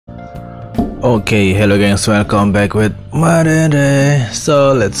Okay, hello guys, welcome back with Marere.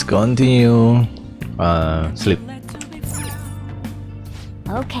 So let's continue. Sleep.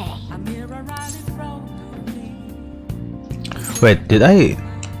 Okay. Wait, did I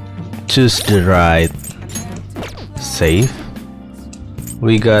choose the right save?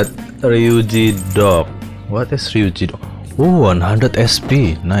 We got Ryuji Dog. What is Ryuji Dog? Oh, 100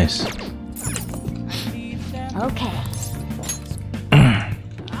 SP. Nice. Okay.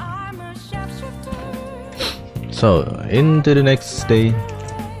 So, into the next day.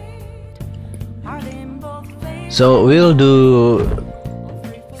 So, we'll do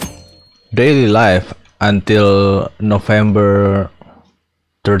daily life until November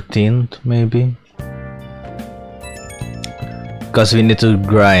 13th, maybe. Because we need to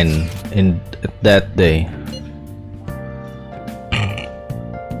grind in that day.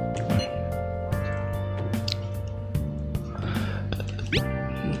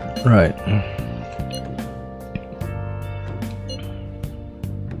 Right.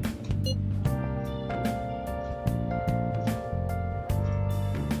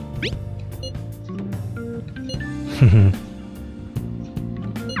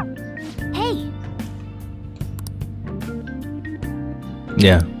 Hey.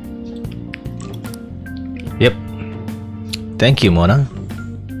 Yeah. Yep. Thank you, Mona.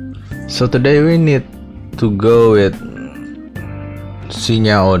 So today we need to go with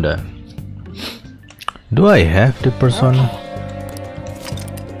Shinya Oda. Do I have the persona?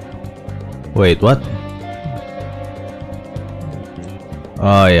 Wait, what?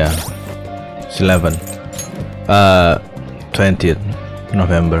 Oh yeah, it's 11. 20th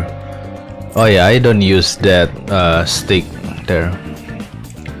November. Oh yeah, I don't use that stick there.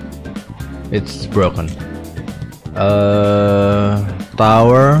 It's broken.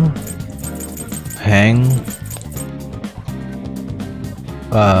 Tower, hang,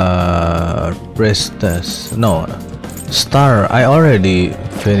 priestess. No, star. I already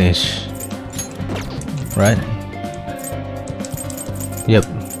finished. Right? Yep,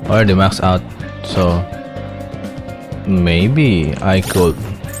 already maxed out. So maybe I could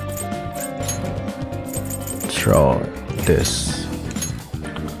throw this.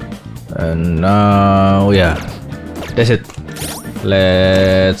 And now, yeah, that's it.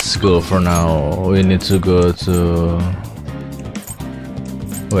 Let's go for now. We need to go to...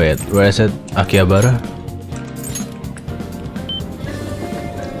 Wait, where is it? Akihabara?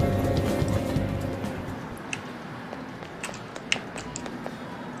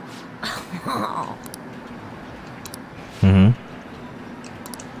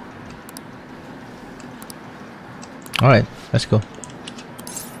 Alright, let's go.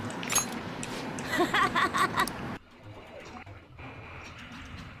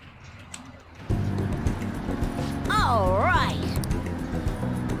 Alright.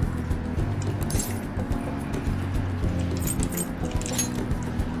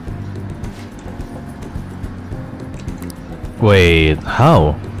 Wait,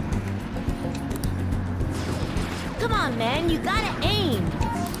 how? Come on, man, you gotta aim.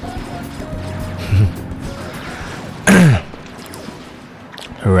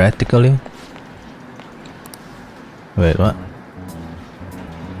 Theoretically? Wait, what?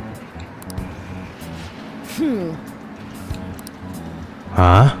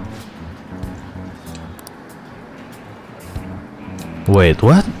 Huh? Wait,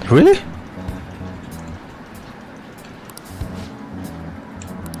 what? Really?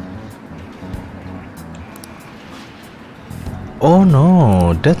 Oh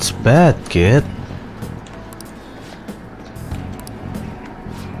no, that's bad, kid.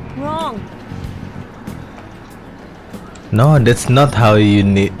 Wrong. No, that's not how you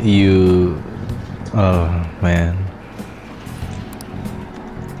need you. Oh man.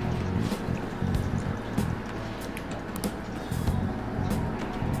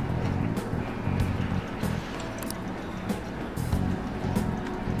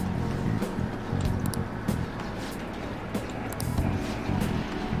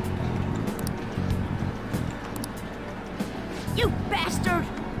 You bastard.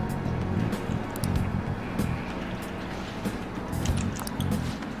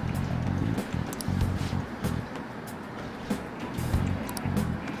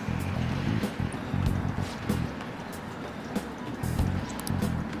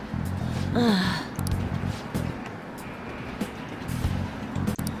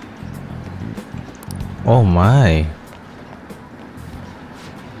 Oh my.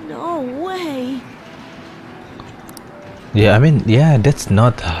 No way. Yeah, I mean, yeah, that's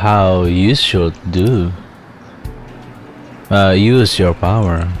not how you should do. Use your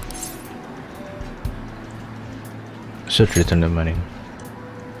power. Should return the money.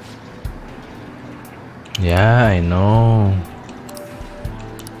 Yeah, I know.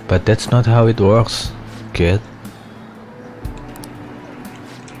 But that's not how it works, kid.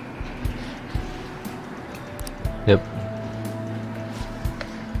 Yep.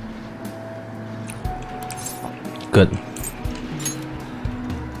 Good.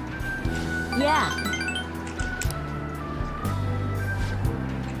 Yeah.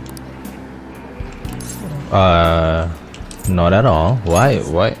 Not at all. Why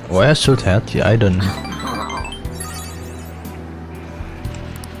I should help you? I don't know.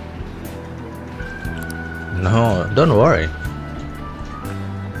 No, don't worry.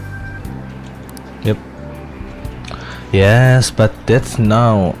 Yep. Yes, but that's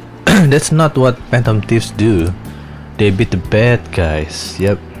now that's not what Phantom Thieves do. They beat the bad guys.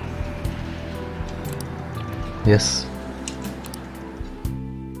 Yep. Yes.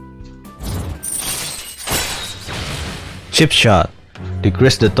 Chip shot.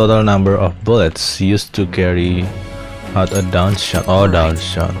 Decrease the total number of bullets used to carry out a down shot. Oh, down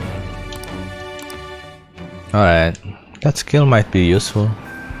shot. Alright. That skill might be useful.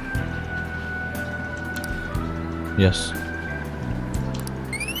 Yes.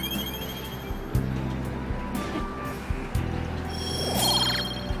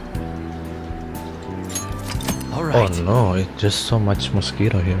 Oh no, it's just so much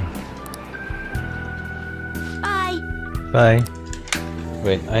mosquito here. Bye. Bye.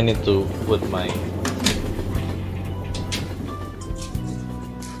 Wait, I need to put my...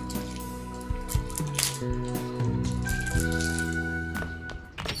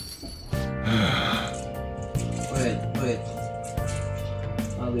 Wait.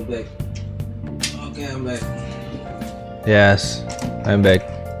 I'll be back. Okay, I'm back. Yes, I'm back.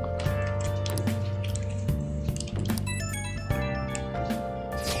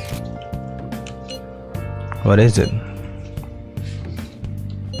 What is it?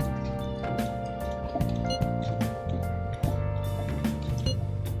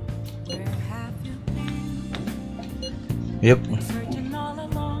 Yep.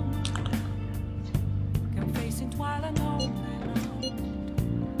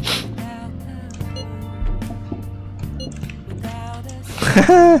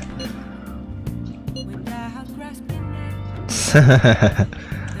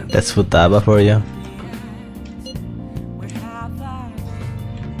 That's futaba for you.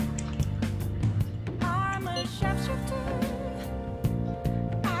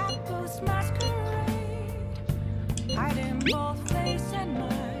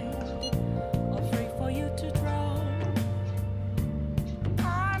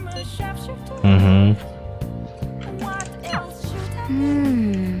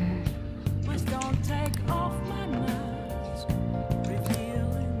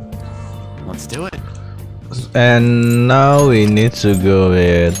 Let's do it. And now we need to go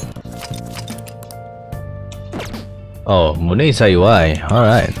with... Oh, Mune is UI.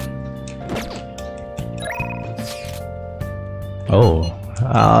 Alright. Oh,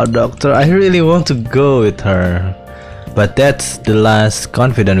 Doctor, I really want to go with her. But that's the last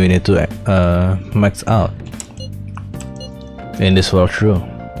confident we need to max out in this walkthrough.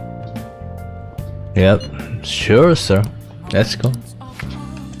 Yep, sure, sir. Let's go.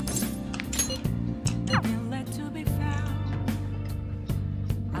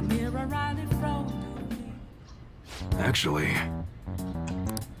 Actually.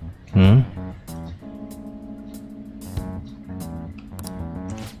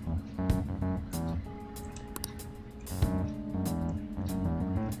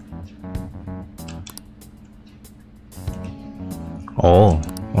 Oh,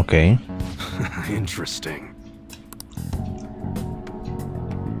 okay. Interesting.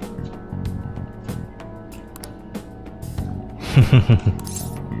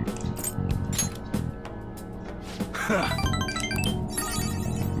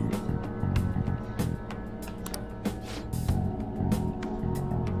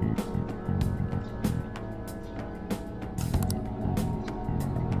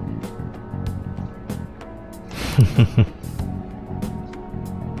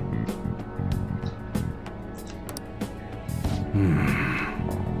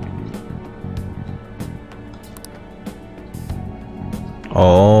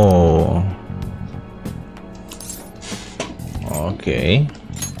 Oh. Okay.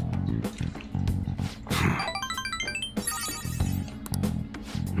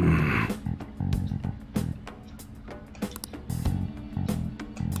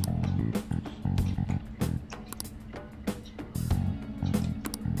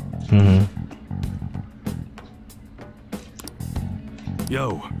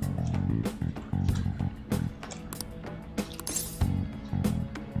 Yo.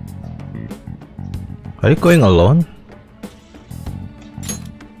 Are you going alone?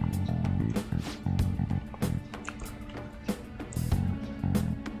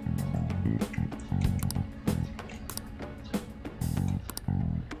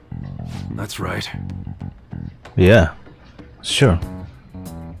 That's right. Yeah, sure.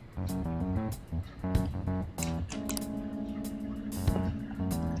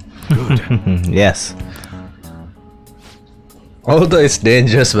 Good. Yes. Although it's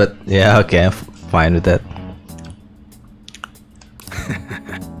dangerous, but yeah, okay, I'm fine with that.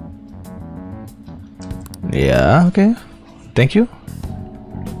 Yeah, okay. Thank you.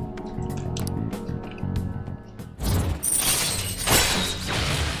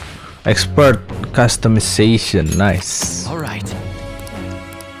 Expert customization, nice. All right.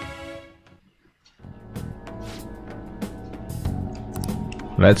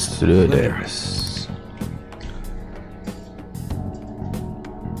 Let's do this.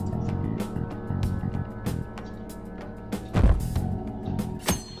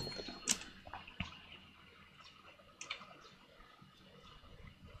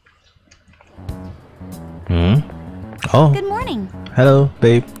 Oh. Good morning. Hello,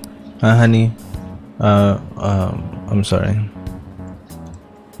 babe. Honey. I'm sorry.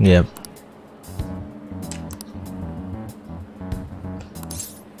 Yep.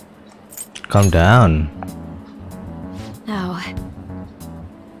 Calm down. Oh.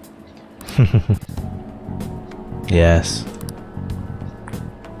 Yes.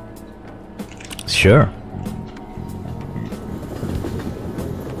 Sure.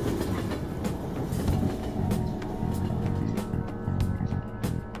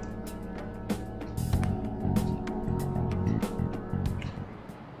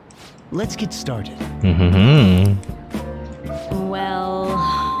 Let's get started. Well,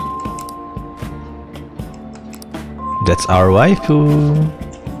 That's our waifu.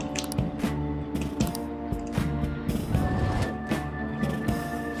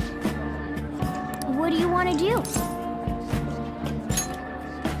 what do you want to do?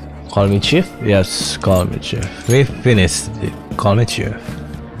 Call me Chief? Yes, call me Chief. We finished it. Call me Chief.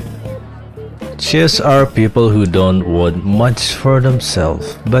 Chiefs are people who don't want much for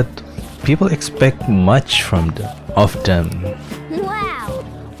themselves, but people expect much of them. Wow.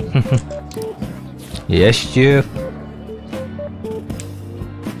 Yes, Chief.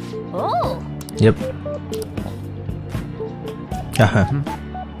 Oh. Yep.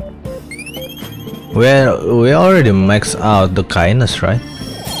 Well, we already maxed out the kindness, right?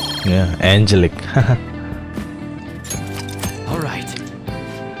 Yeah, angelic. All right.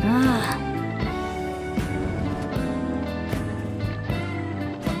 Ah.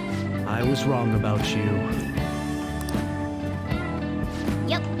 I was wrong about you.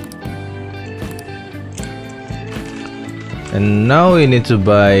 Yep. And now we need to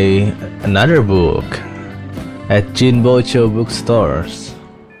buy another book at Jinbocho bookstores.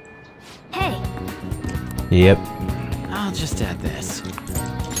 Hey. Yep. I'll just add this.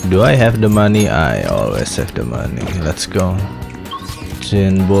 Do I have the money? I always have the money. Let's go.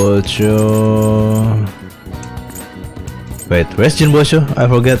 Jinbocho. Wait, where's Jinbocho? I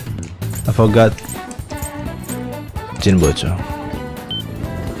forgot. Jinbocho.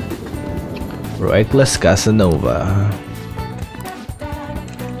 Reckless Casanova.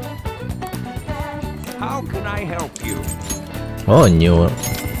 How can I help you? Oh, new.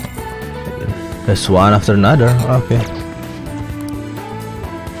 There's one after another. Okay.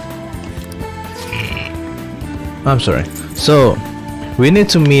 I'm sorry. So, we need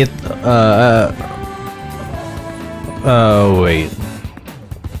to meet. Wait.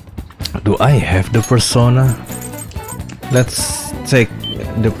 Do I have the persona? Let's take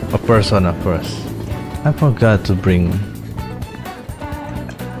a persona first. I forgot to bring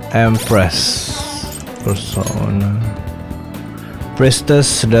Empress persona.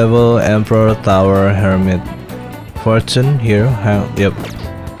 Priestess, Devil, Emperor, Tower, Hermit, Fortune, Hero, yep.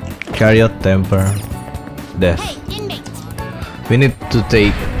 Chariot, Temper, Death. We need to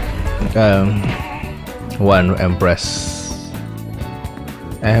take one Empress.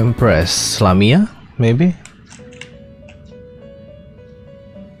 Empress Lamia, maybe?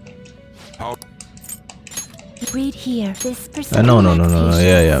 Read here. This person. No.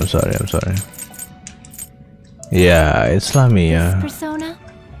 Yeah, I'm sorry. Yeah, it's Lamia. Persona.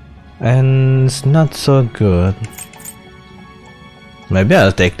 And it's not so good. Maybe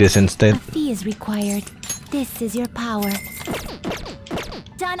I'll take this instead. A fee is required. This is your power.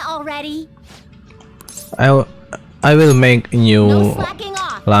 Done already. I will make new No slacking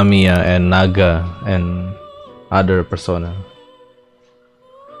off. Lamia and Naga and other persona.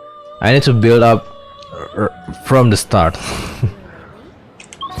 I need to build up from the start.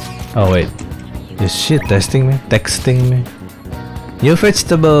 Oh wait, Is she testing me? Texting me? New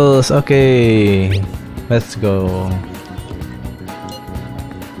vegetables! Okay. Let's go.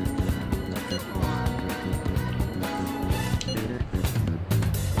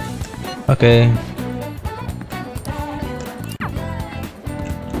 Okay.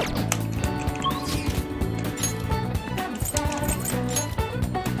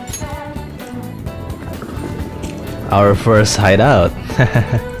 Our first hideout.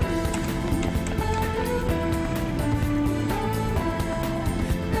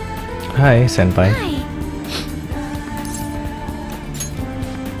 Hi, senpai. Hi.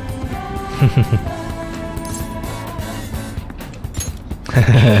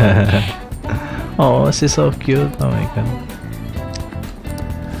 Oh, she's so cute. Oh my god.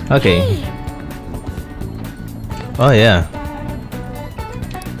 Okay. Hey. Oh yeah.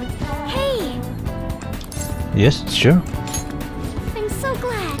 Hey. Yes, sure. I'm so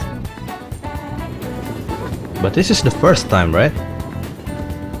glad. But this is the first time, right?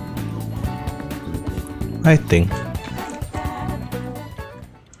 I think.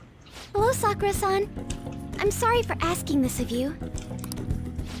 Hello, Sakura-san. I'm sorry for asking this of you.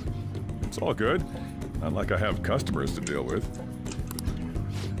 It's all good. Not like I have customers to deal with.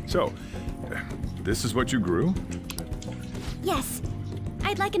 So, this is what you grew? Yes.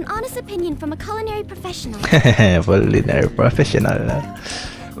 I'd like an honest opinion from a culinary professional. Culinary professional.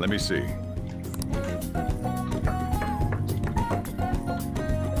 Let me see.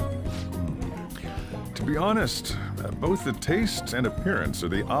 To be honest, both the taste and appearance are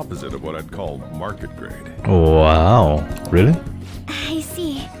the opposite of what I'd call market grade. Wow. Really? I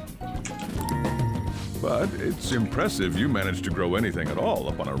see. But it's impressive you managed to grow anything at all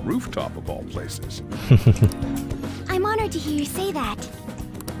up on a rooftop of all places. I'm honored to hear you say that.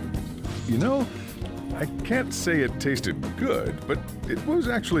 You know, I can't say it tasted good, but it was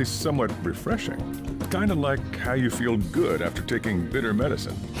actually somewhat refreshing. Kind of like how you feel good after taking bitter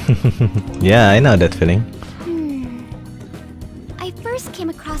medicine. Yeah, I know that feeling. I first came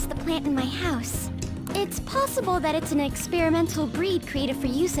across the plant in my house. It's possible that it's an experimental breed created for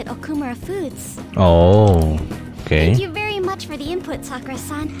use at Okumura Foods. Oh, okay. Thank you very much for the input,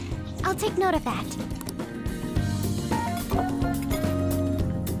 Sakura-san. I'll take note of that.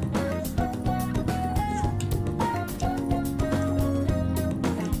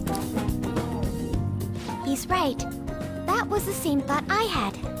 He's right. That was the same thought I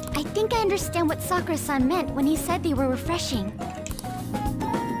had. I think I understand what Sakura-san meant when he said they were refreshing.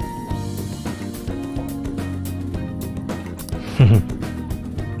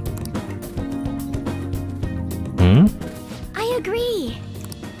 I agree.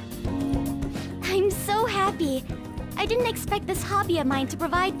 I'm so happy. I didn't expect this hobby of mine to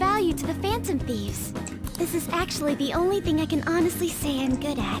provide value to the Phantom Thieves. This is actually the only thing I can honestly say I'm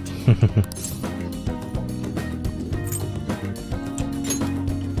good at.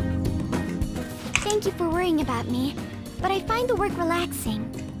 Thank you for worrying about me, but I find the work relaxing.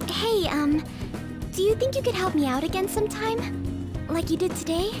 Hey, do you think you could help me out again sometime? Like you did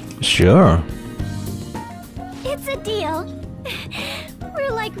today? Sure. It's a deal.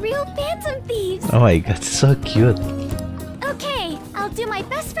 We're like real Phantom Thieves. Oh my god, so cute. Okay, I'll do my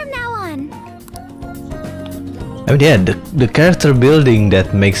best from now on. I mean, yeah, the character building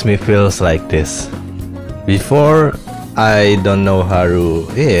that makes me feels like this. Before I don't know Haru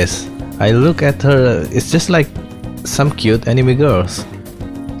is, I look at her, it's just like some cute anime girls.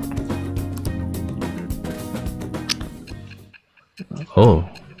 Oh,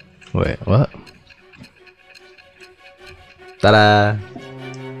 wait, what? Ta-da!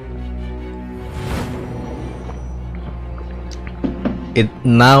 It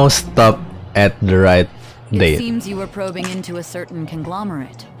now stopped at the right It date. seems you were probing into a certain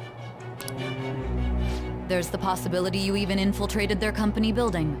conglomerate. There's the possibility you even infiltrated their company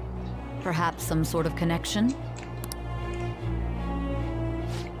building. Perhaps some sort of connection?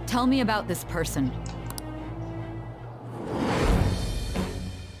 Tell me about this person.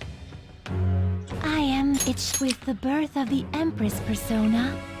 I am itched with the birth of the Empress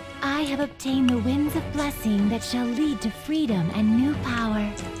persona. I have obtained the winds of blessing that shall lead to freedom and new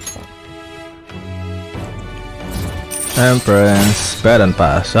power. Empress, Baton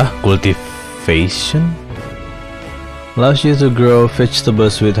Pass, cultivation? Allows you to grow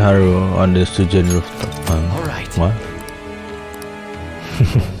vegetables with Haru on the Sujan rooftop. Alright. What?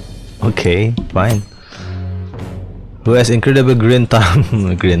 Okay, fine. Who has incredible green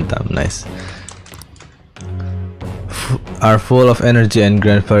thumb? Green thumb, nice. Are full of energy and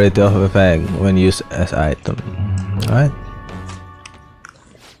grand variety of effect when used as item. Alright.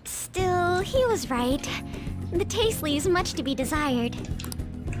 Still, he was right. The taste leaves much to be desired.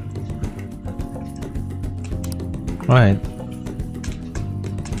 Right.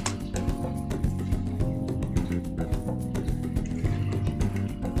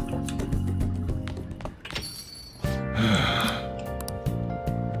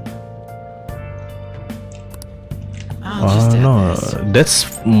 Oh no,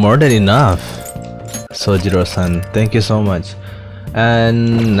 that's more than enough. Sojiro-san, thank you so much.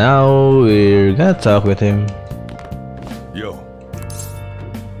 And now we're gonna talk with him. Yo.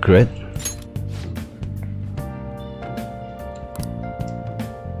 Great.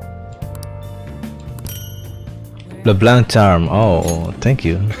 LeBlanc charm. Oh, thank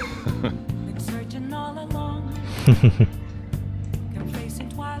you.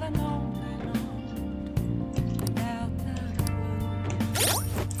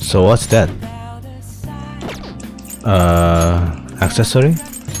 So what's that? Accessory?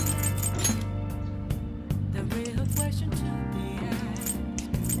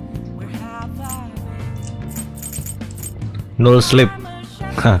 No sleep.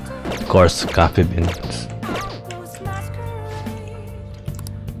 Of course, coffee beans.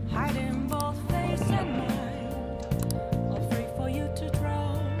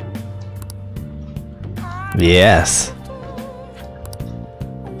 Yes.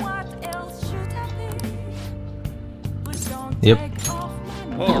 Yep.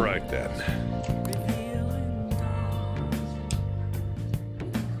 All right then.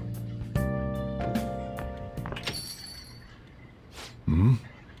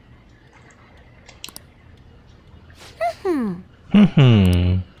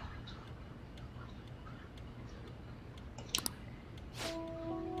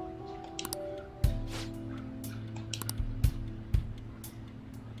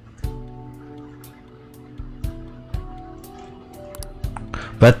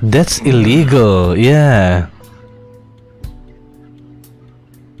 But that's illegal, yeah.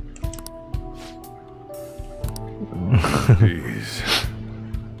 Jeez.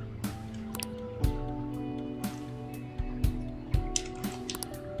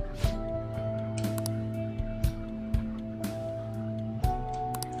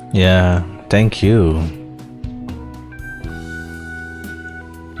 Yeah, thank you.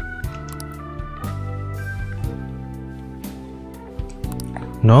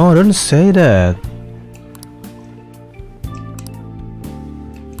 No, don't say that.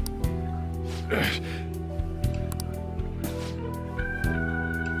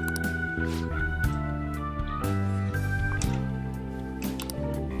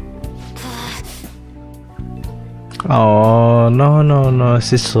 Oh, no,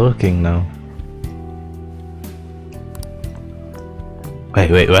 she's sulking now.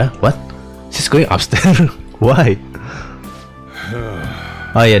 Wait, what? She's going upstairs? Why?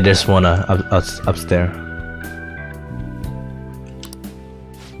 Oh yeah, there's one upstairs.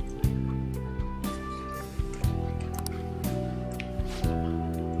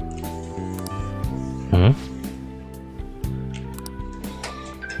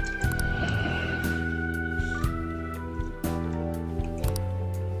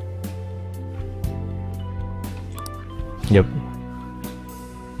 Yep.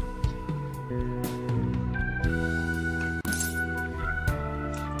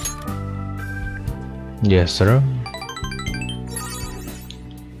 Yes, sir.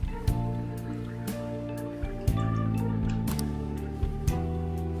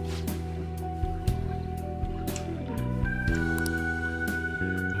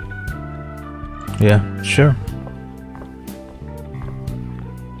 Yeah, sure.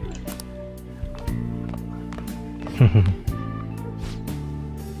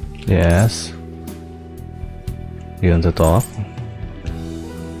 Yes. You want to talk?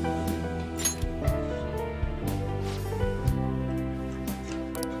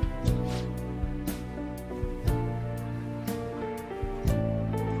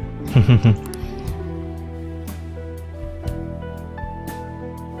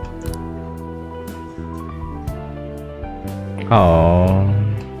 Oh.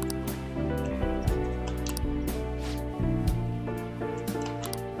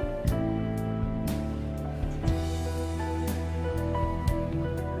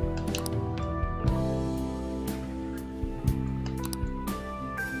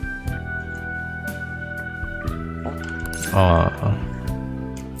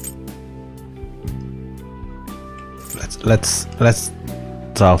 Let's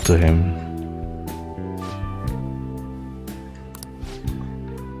talk to him.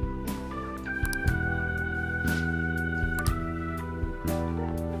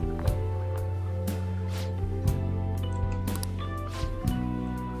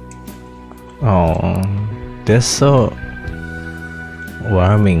 Oh, that's so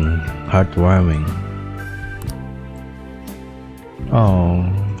warming, heartwarming. Oh,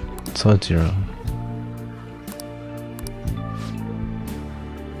 Sojiro.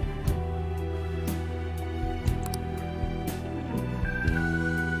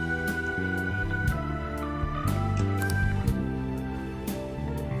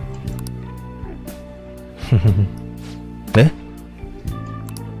 Eh?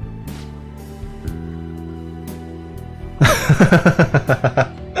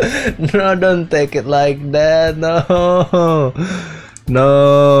 No, don't take it like that. No,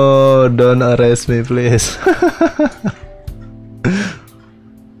 no, don't arrest me, please.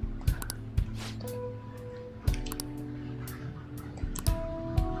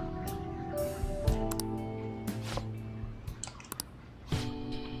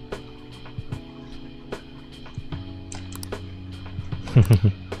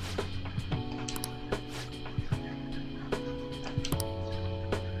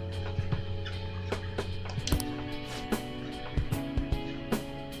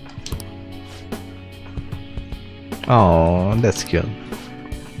 Oh, that's cute.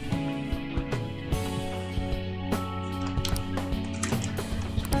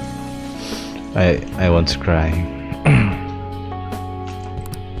 I want to cry.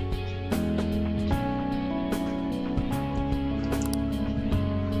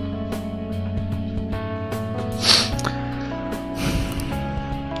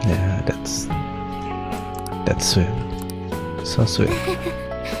 Yeah, that's sweet. So sweet.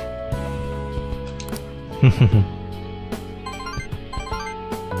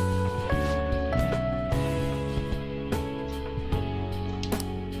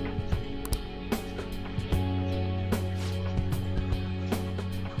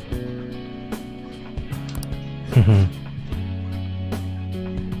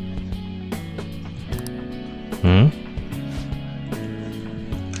 Hmm?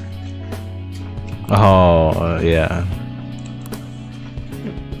 Oh, yeah.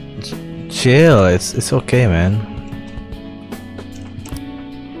 Chill, it's okay, man.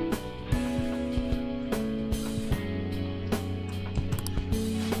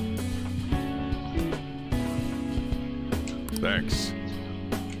 Thanks.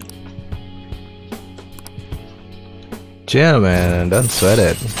 Chill, man, don't sweat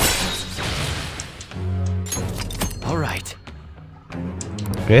it. All right.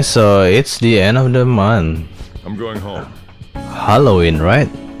 Okay, so it's the end of the month. I'm going home. Halloween, right?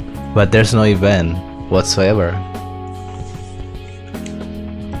 But there's no event whatsoever.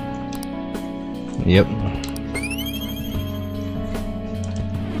 Yep.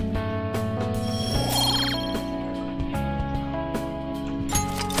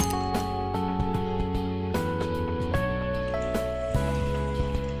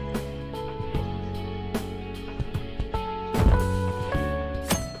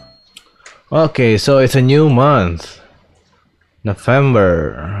 Okay, so it's a new month.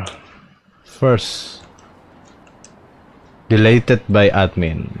 November 1st. Deleted by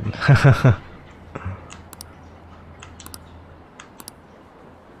admin.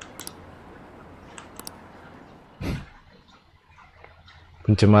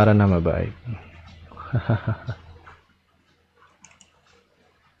 Pencemaran nama baik.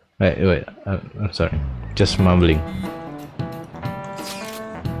 wait, I'm sorry. Just mumbling.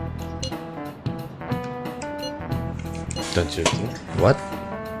 Don't you think? What?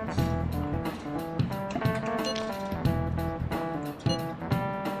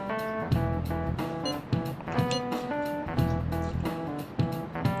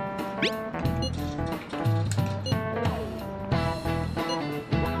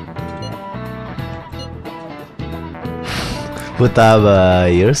 Futaba,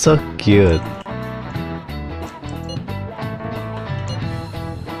 you're so cute.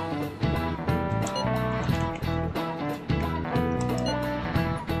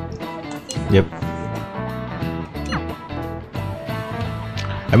 Yep.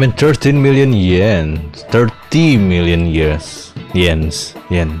 I mean 13 million yen. 30 million years. Yen.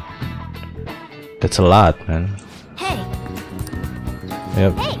 That's a lot, man. Hey!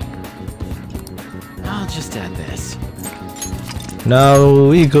 Yep. Hey! I'll just add this. Now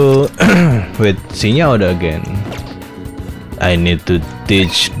we go with Xinyao again. I need to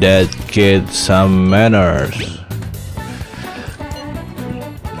teach that kid some manners.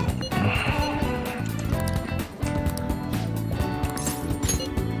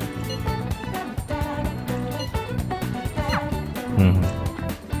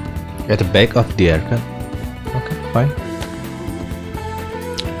 At the back of the aircraft. Okay, fine.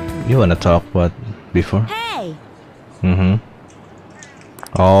 You wanna talk what before? Hey!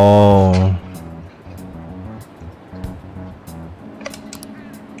 Oh.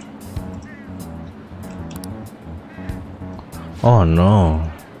 Oh no.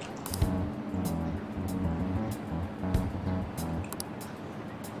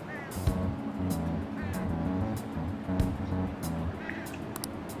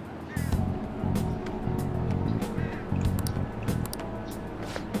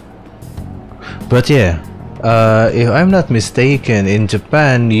 But yeah, if I'm not mistaken, in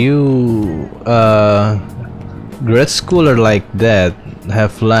Japan, you grad schooler like that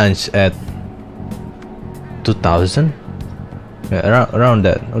have lunch at 2000, yeah, around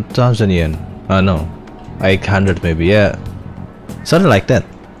that, 2000 yen. No, 800 maybe. Yeah, something like that.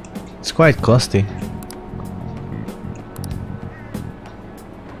 It's quite costly.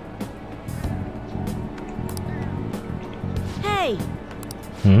 Hey.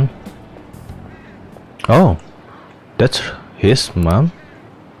 Hmm. Oh, that's his mom?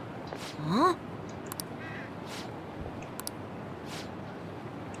 Huh?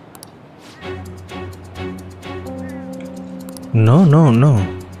 No, no, no.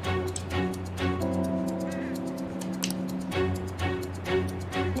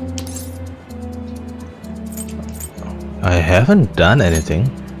 I haven't done anything.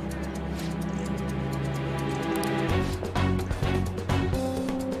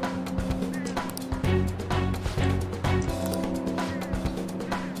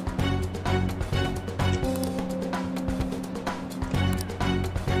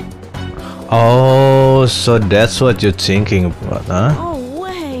 Oh, so that's what you're thinking about, huh? Oh,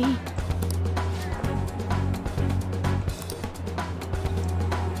 way.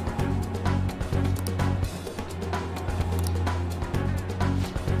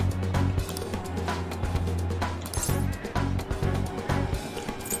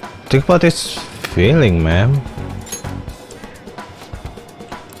 Think about this feeling, man.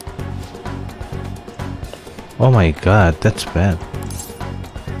 Oh my god, that's bad.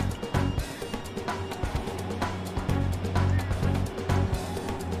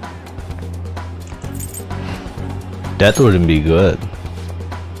 That wouldn't be good.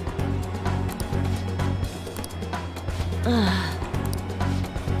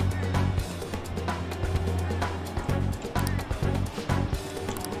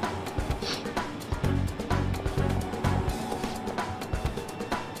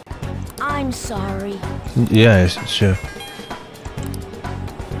 I'm sorry. Yeah, sure.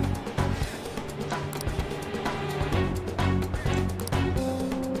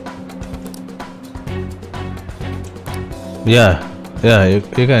 Yeah,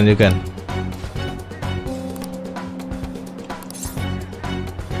 you can.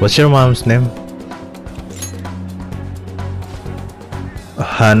 What's your mom's name?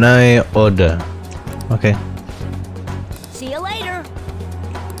 Hanai Oda. Okay. See you later.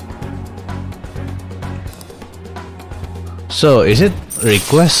 So, is it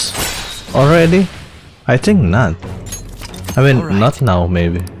request already? I think not. I mean, Alright. not now,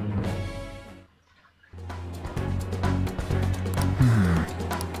 maybe.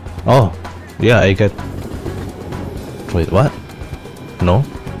 Oh, yeah, I get. Wait, what? No?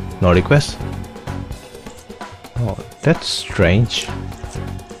 No request? Oh, that's strange.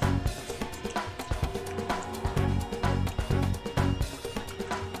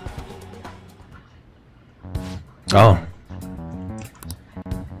 Oh.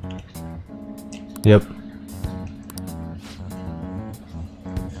 Yep.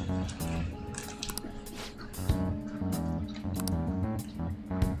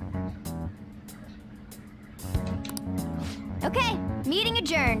 Okay, meeting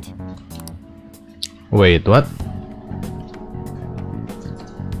adjourned. Wait, what?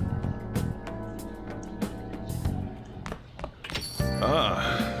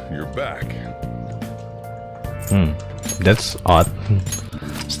 Ah, you're back. That's odd.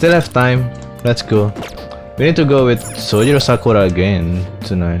 Still have time. Let's go. We need to go with Sojiro Sakura again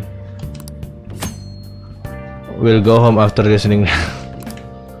tonight. We'll go home after listening.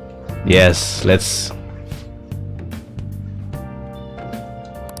 Yes, let's.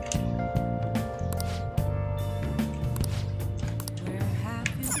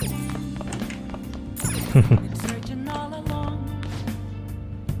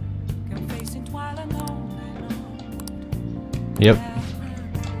 Yep.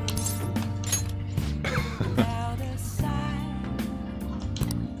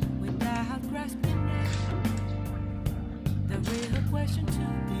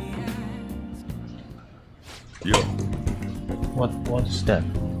 Yo, What is that?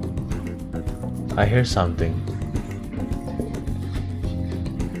 I hear something.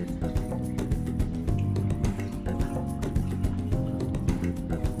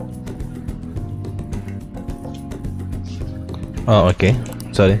 Oh, okay.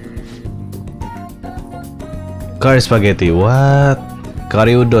 Sorry. Curry spaghetti, what?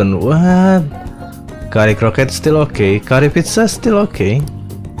 Curry udon, what? Curry croquette still okay. Curry pizza still okay.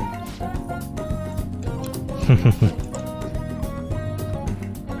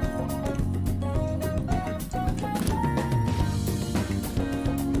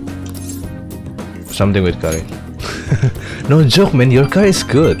 Something with curry. No joke, man, your curry is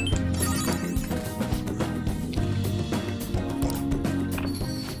good.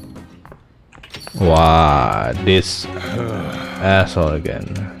 Wow, this asshole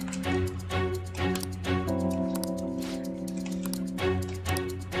again.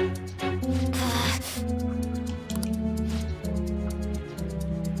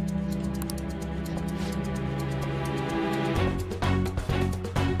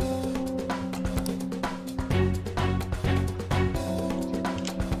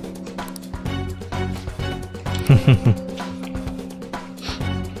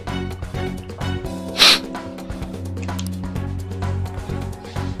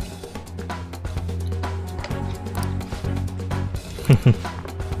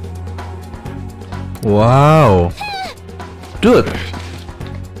 Wow, dude,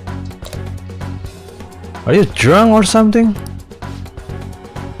 are you drunk or something?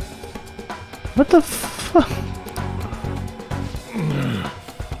 What the fuck?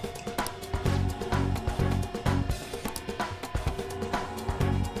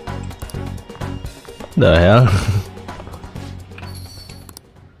 The hell?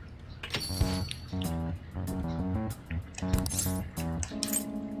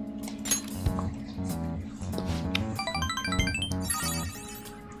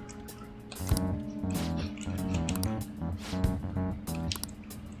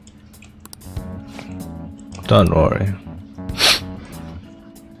 Don't worry.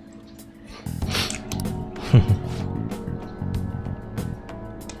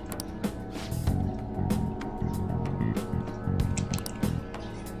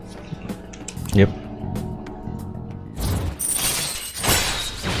 Yep.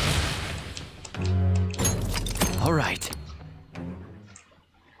 All right.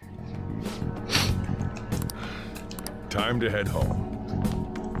 Time to head home.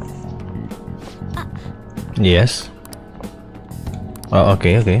 Yes. Oh,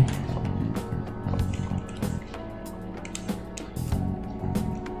 okay, okay.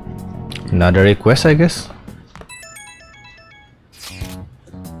 Another request, I guess.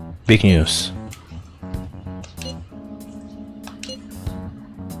 Big news.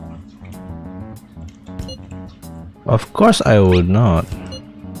 Of course I would not.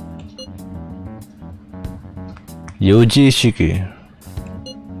 Yuji Shiki.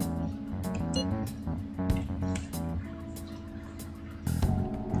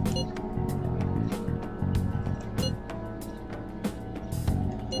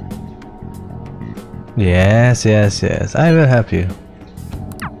 Yes, yes, yes. I will help you.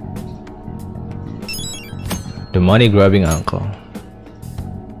 The money grabbing uncle.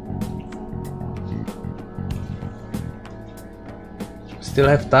 Still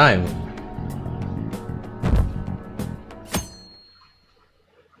have time.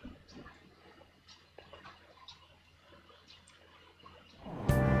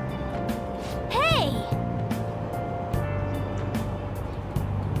 Hey!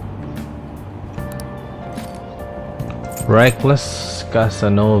 Reckless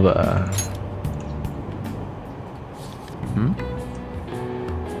Casanova.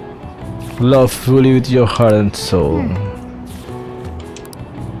 Love fully with your heart and soul.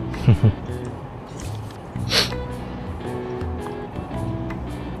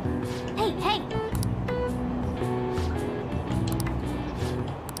 Hey, hey!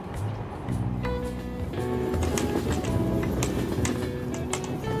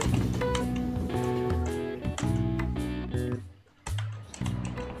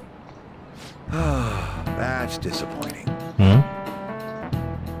 That's disappointing.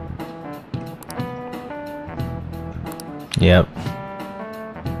 Yep.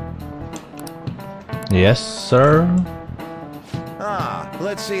 Yes, sir.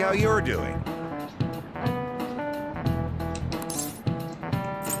 Let's see how you're doing.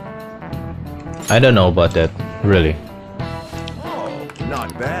 I don't know about that, really. Oh,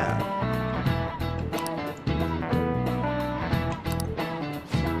 not bad.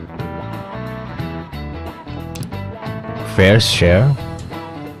 Fair share.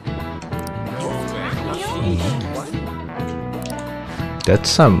 That's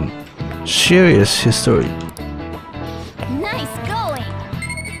some serious history. Nice going!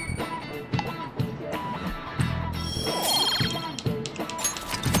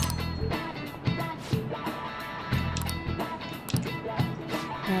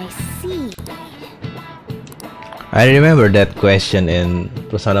 I see. I remember that question in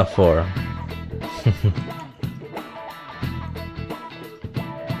Persona 4.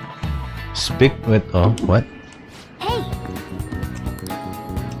 Speak with... oh, what? Hey!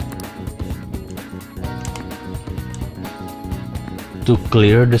 To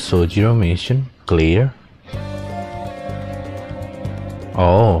clear the Sojiro mission? Clear?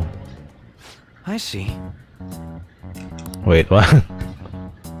 Oh. I see. Wait, what?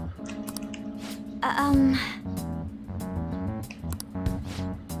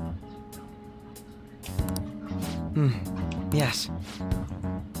 Yes.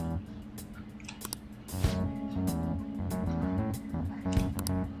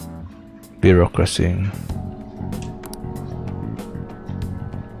 Bureaucracy.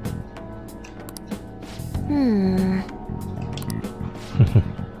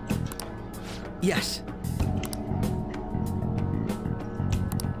 Yes.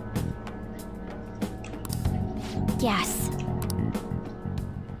 Yes.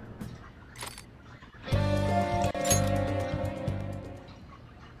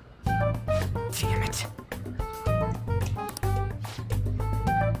 Damn it.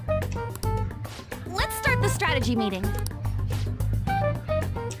 Let's start the strategy meeting.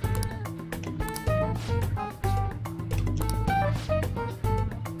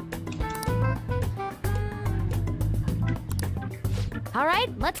 All right,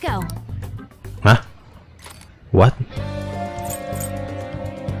 let's go. Huh? What?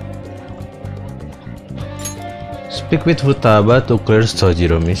 Speak with Futaba to clear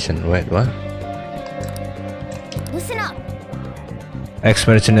Sojiro mission. Wait, what? Listen up.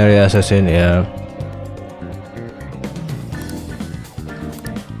 Ex-mercenary assassin, yeah.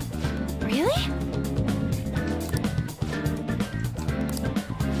 Really?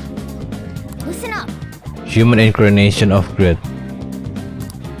 Listen up. Human incarnation of greed.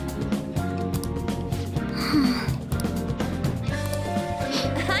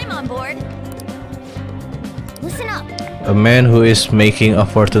 I'm on board. Listen up. A man who is making a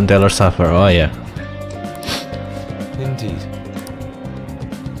fortune teller suffer. Oh yeah. Indeed.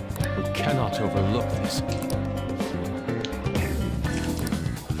 We cannot overlook this.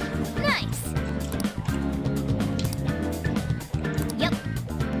 Nice. Yep.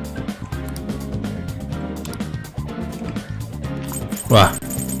 Wah.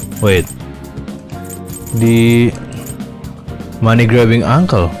 Wait. The money grabbing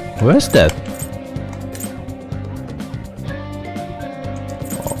uncle. Where's that?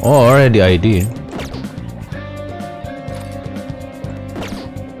 Oh, already ID.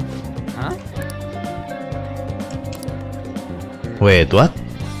 Huh? Wait, what?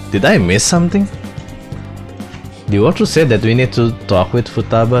 Did I miss something? Do you want to say that we need to talk with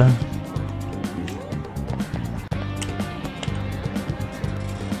Futaba?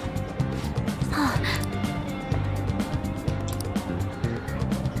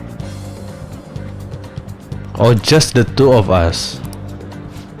 Oh, just the two of us.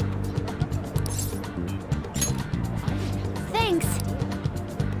 Thanks.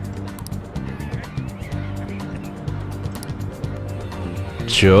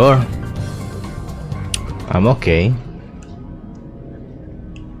 Sure. I'm okay.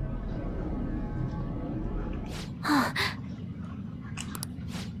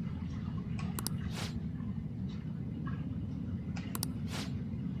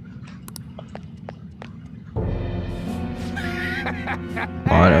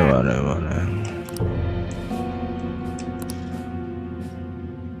 Mana.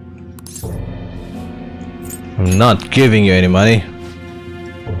 I'm not giving you any money.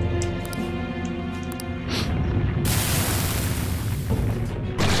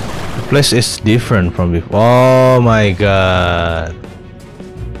 The place is different from before. Oh my god.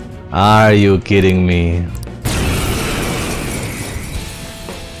 Are you kidding me?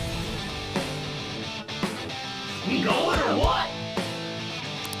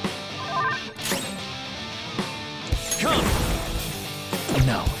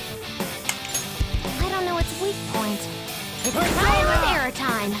 No. I don't know its weak point. It's trial and error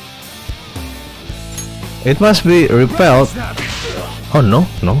time. It must be repelled. Oh no,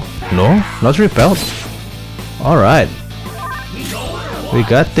 not repelled. Alright. We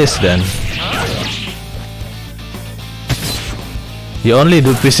got this then. You only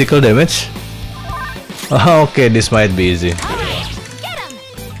do physical damage? Oh, okay, this might be easy. Get him!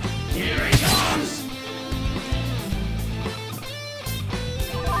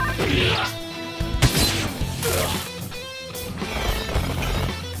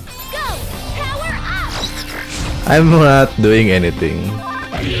 Go! Power up! I'm not doing anything.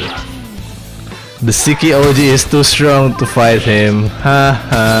 The Siki OG is too strong to fight him. Ha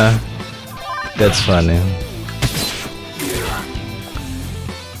ha. That's funny.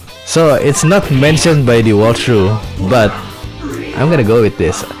 So it's not mentioned by the walkthrough, but I'm gonna go with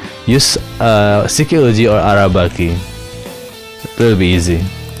this. Use CQOG or Arabaki. It will be easy.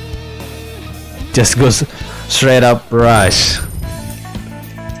 Just go straight up rush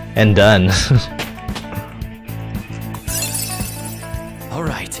and done. All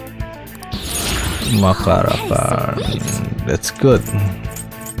right. Makarapan. That's good.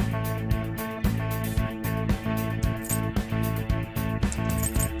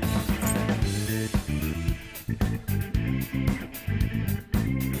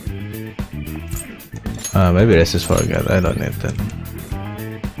 Maybe let's just forget. I don't need that.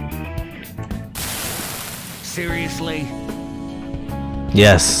 Seriously?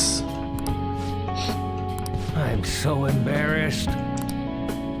 Yes. I'm so embarrassed.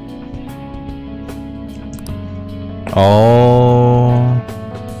 Oh.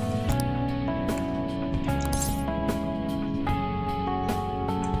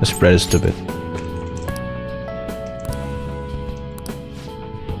 The spread is stupid.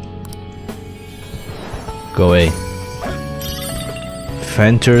 Go away.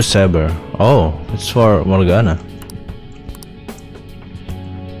 Venture Saber. Oh, it's for Morgana.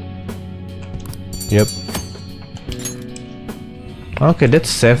 Yep. Okay, that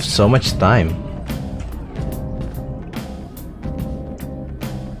saved so much time.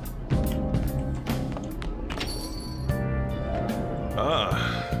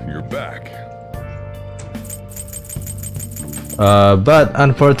 You're back. But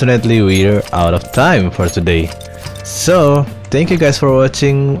unfortunately we're out of time for today. So thank you guys for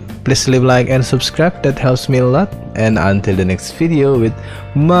watching. Please leave a like and subscribe, that helps me a lot. And until the next video with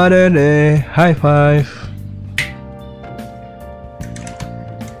Madene, high five.